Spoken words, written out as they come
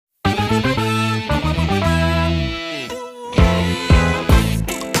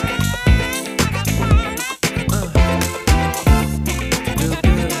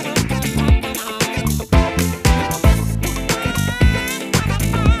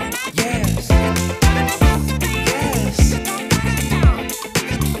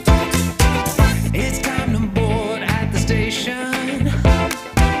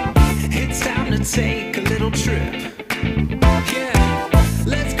trip. Yeah,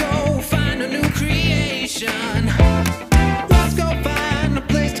 let's go find a new creation. Let's go find a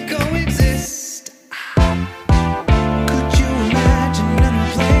place to coexist. Could you imagine a new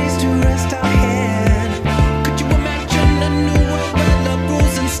place to rest our head? Could you imagine a new world where love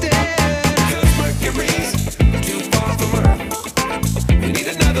rules instead? 'Cause Mercury's too far from Earth. We need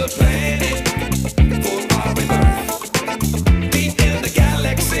another planet for our rebirth. Deep in the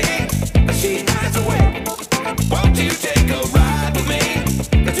galaxy, she hides away. Won't you take a ride with me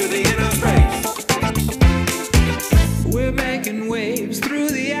to the inner space? We're making waves through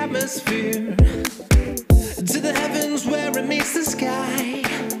the atmosphere to the heavens where it meets the sky.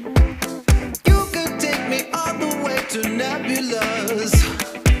 You could take me all the way to nebulas,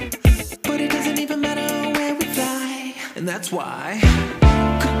 but it doesn't even matter where we fly, and that's why.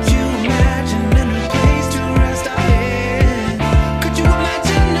 Could you imagine a new place to rest our head? Could you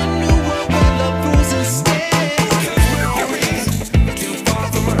imagine a new world where love rules instead? 'Cause Mercury's too far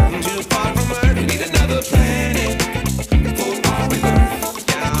from Earth, too far from Earth. We need another planet for our rebirth.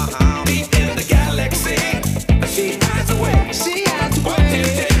 Deep in the galaxy, she hides away. She hides away. Won't you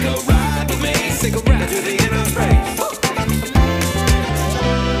take a ride with me? Take a ride to the inner space.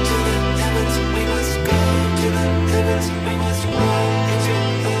 To the heavens we must go. To the heavens we must fly into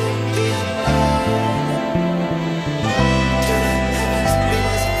the unknown. To the heavens we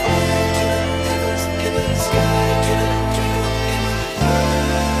must fly. To the heavens in the sky. To the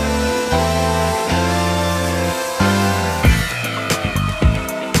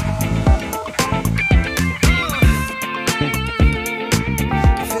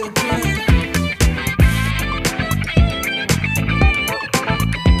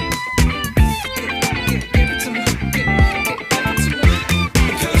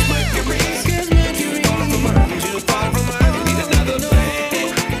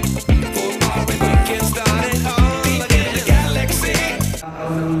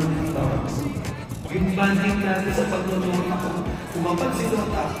Yung banding natin sa pagtutulong ako, kung mapansin mo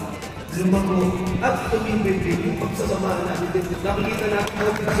lumago at tumibig yung pagsasamahan natin dito. Nakikita natin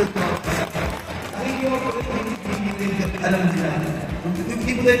ang pagsasamahan. Nakikita ko alam nila.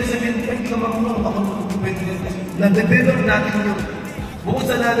 Hindi ko dahil sabihin, hindi ka marunong ako pwede na-develop natin yung bukod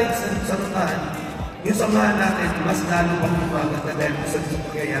sa knowledge sa rutaan, yung samahan natin, mas lalo pang lumagat na dahil sa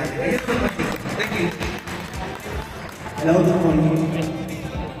pangyayari. Ayun naman. Thank you. Hello, good morning.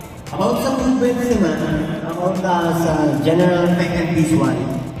 About sa movement naman, about sa general effect and visual,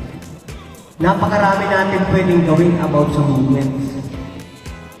 napakarami natin pwedeng gawin about sa movements.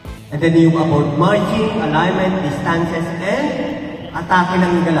 And then yung about marching, alignment, distances, and atake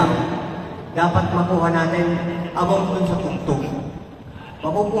ng galaw. Dapat makuha natin about dun sa tugtog.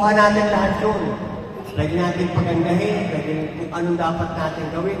 Makukuha natin lahat yun. Pwede natin pagandahin, pwede kung anong dapat natin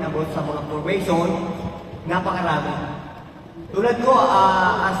gawin about sa mga formation, napakarami. Tulad ko,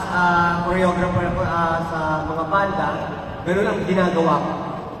 as a choreographer sa mga banda, gano'n ang ginagawa ko.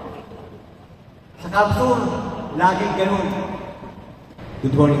 Sa capsule, laging gano'n.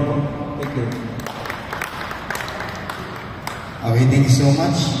 Good morning po. Thank you. Okay, thank you so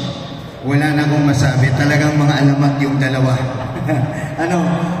much. Wala na akong masabi. Talagang mga alamat yung dalawa.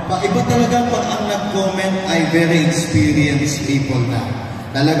 Iba talaga pag ang nag-comment ay very experienced people na.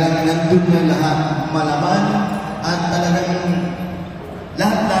 Talagang nandun na lahat malaman. At talagang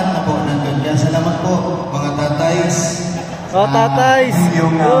lahat-lahat na po nandun. Kaya salamat po mga tatays. Tatays!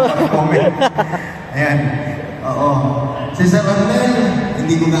 Yung comment. Ayan. Oo. Si Sir Arnel,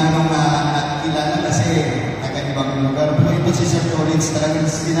 hindi ko nga anong nakilala kasi taga-ibang lugar. Pero ito si Sir Collins, talagang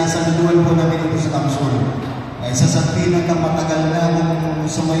sinasaluduan po namin ito sa Tamsul. Isa sa pinakamatagal na kung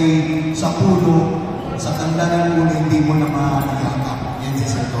sa puno, sa kanda ng puno, hindi mo na makakakap. Yan si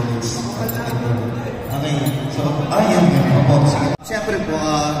Sir Collins. Okay, so, ayan, po. Siyempre po,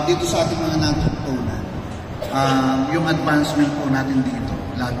 dito sa ating mga natutunan, yung advancement po natin dito,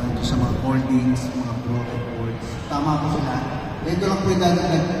 lalo dito sa mga holdings, mga broken boards, tama po sila. Dito lang po yung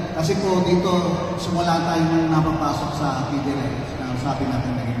dagdag. Kasi po dito, sumula tayo nung napapasok sa Pdlai, sabi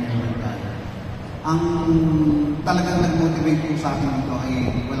natin naging member tayo. Ang talagang nag-motivate po sa akin dito ay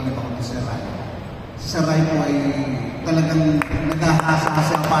walang iba kundi si Rai. Si Rai po ay talagang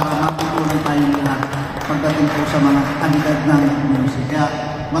nag-ahasa-asa para matutunan tayo nila pagdating po sa mga kandidat ng music. Kaya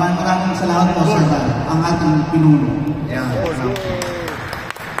maraming salamat po sa ang ating pinuno. Yeah.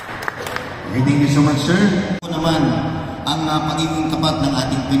 Okay, thank you so much, sir. Ito naman ang pagiging tapat ng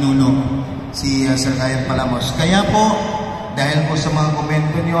ating pinuno, si Sir Ryan Palamos. Kaya po, dahil po sa mga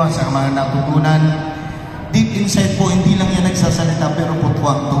komento niyo, sa mga natutunan, deep inside po, hindi lang yan nagsasalita, pero po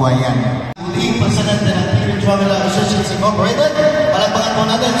tuwang-tuwa yan. Muling presidente ng Philippine Travel Associates Incorporated, palagpakan po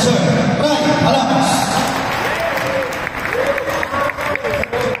natin, Sir Ryan Palamos.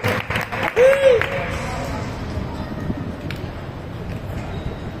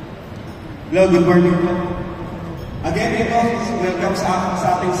 Hello, good morning po. Again, ito, welcome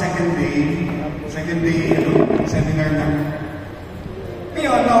sa ating second day seminar na.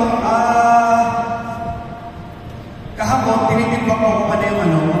 Ngayon, kahapon, tinitimbang ko kung ano yung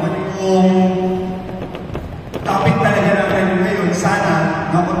topic talaga natin ngayon.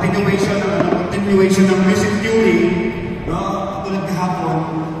 Sana, continuation ng music theory, katulad kahapon.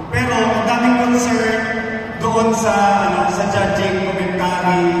 Pero, ang daming concern doon sa judging,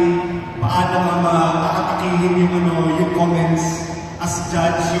 commentary, paano ka makakatakihin yung comments as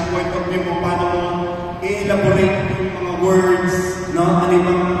judge, yung point of view mo, paano mo i-elaborate yung mga words, ano yung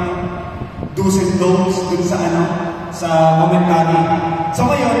mga do's and don'ts dun sa commentary. So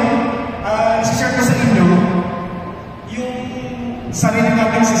ngayon, i-share ko sa inyo yung sarili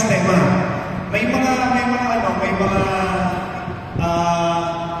nating sistema. May mga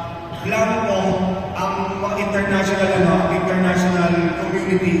plano po ang mga international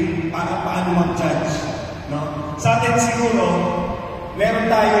community para paano mag-judge. No? Sa atin siguro, meron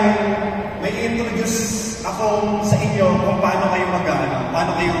tayong may introduce ako sa inyo kung paano kayo mag-comment.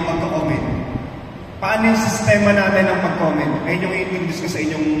 Paano yung sistema natin ang pag-comment? Ayun yung i-introduce ko sa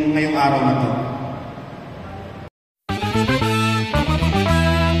inyo ngayong araw na to.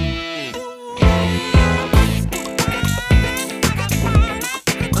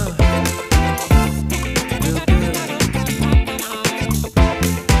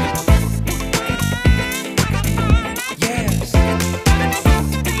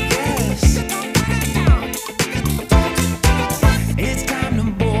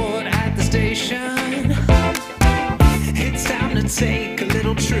 Take a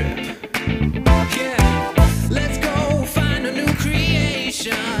little trip. Yeah, let's go find a new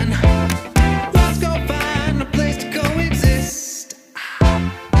creation. Let's go find a place to coexist.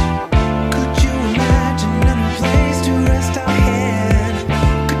 Could you imagine a new place to rest our head?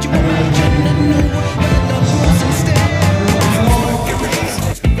 Could you imagine a new world where love rules instead?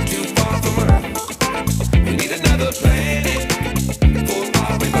 Mercury's too far from Earth. We need another planet for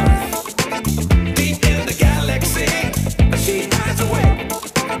our rebirth. Deep in the galaxy, she hides away.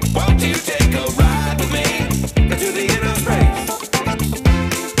 Won't you take a ride with me to the inner space?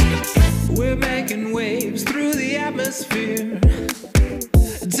 We're making waves through the atmosphere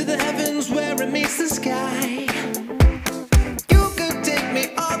to the heavens where it meets the sky. You could take me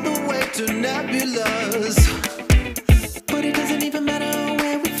all the way to nebulas, but it doesn't even matter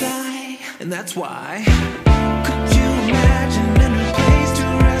where we fly, and that's why. Could you imagine a new place to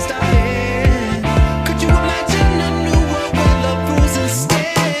rest our head? Could you imagine a new world where love rules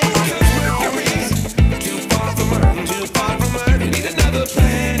instead? Mercury's too far from Earth, too far from Earth. We need another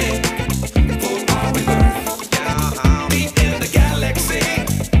planet for our rebirth. Deep in the galaxy,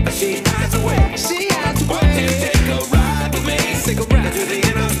 she hides away. She hides away. Won't you take a ride with me? Take a ride to the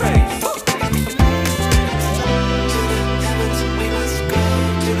inner space. To the heavens we must go.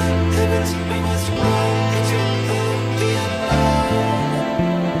 To the heavens we must go.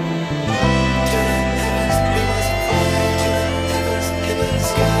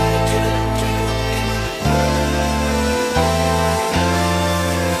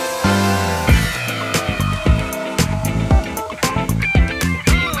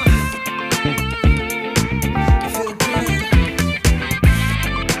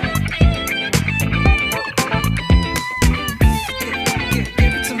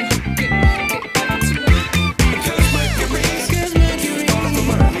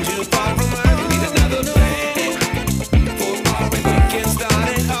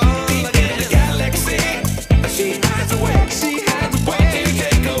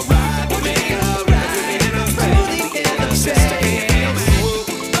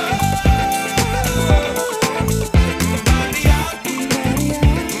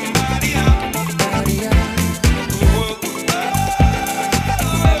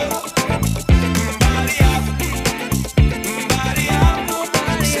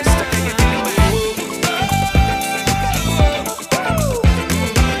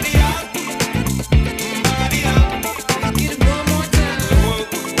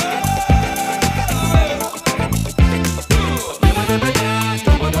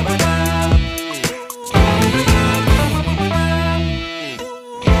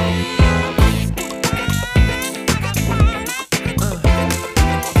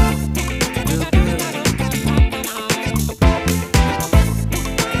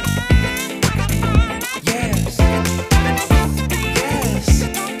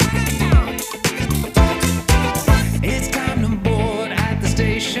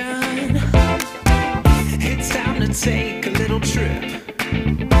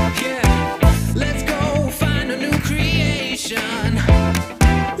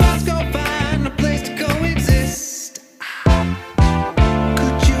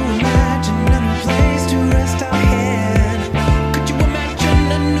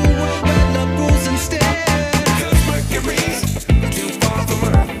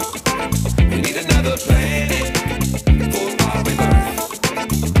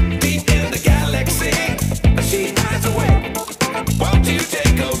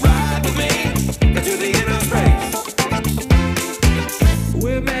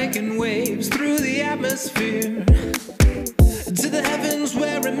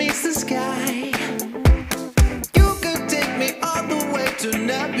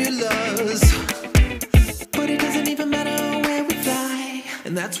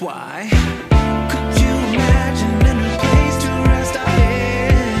 that's why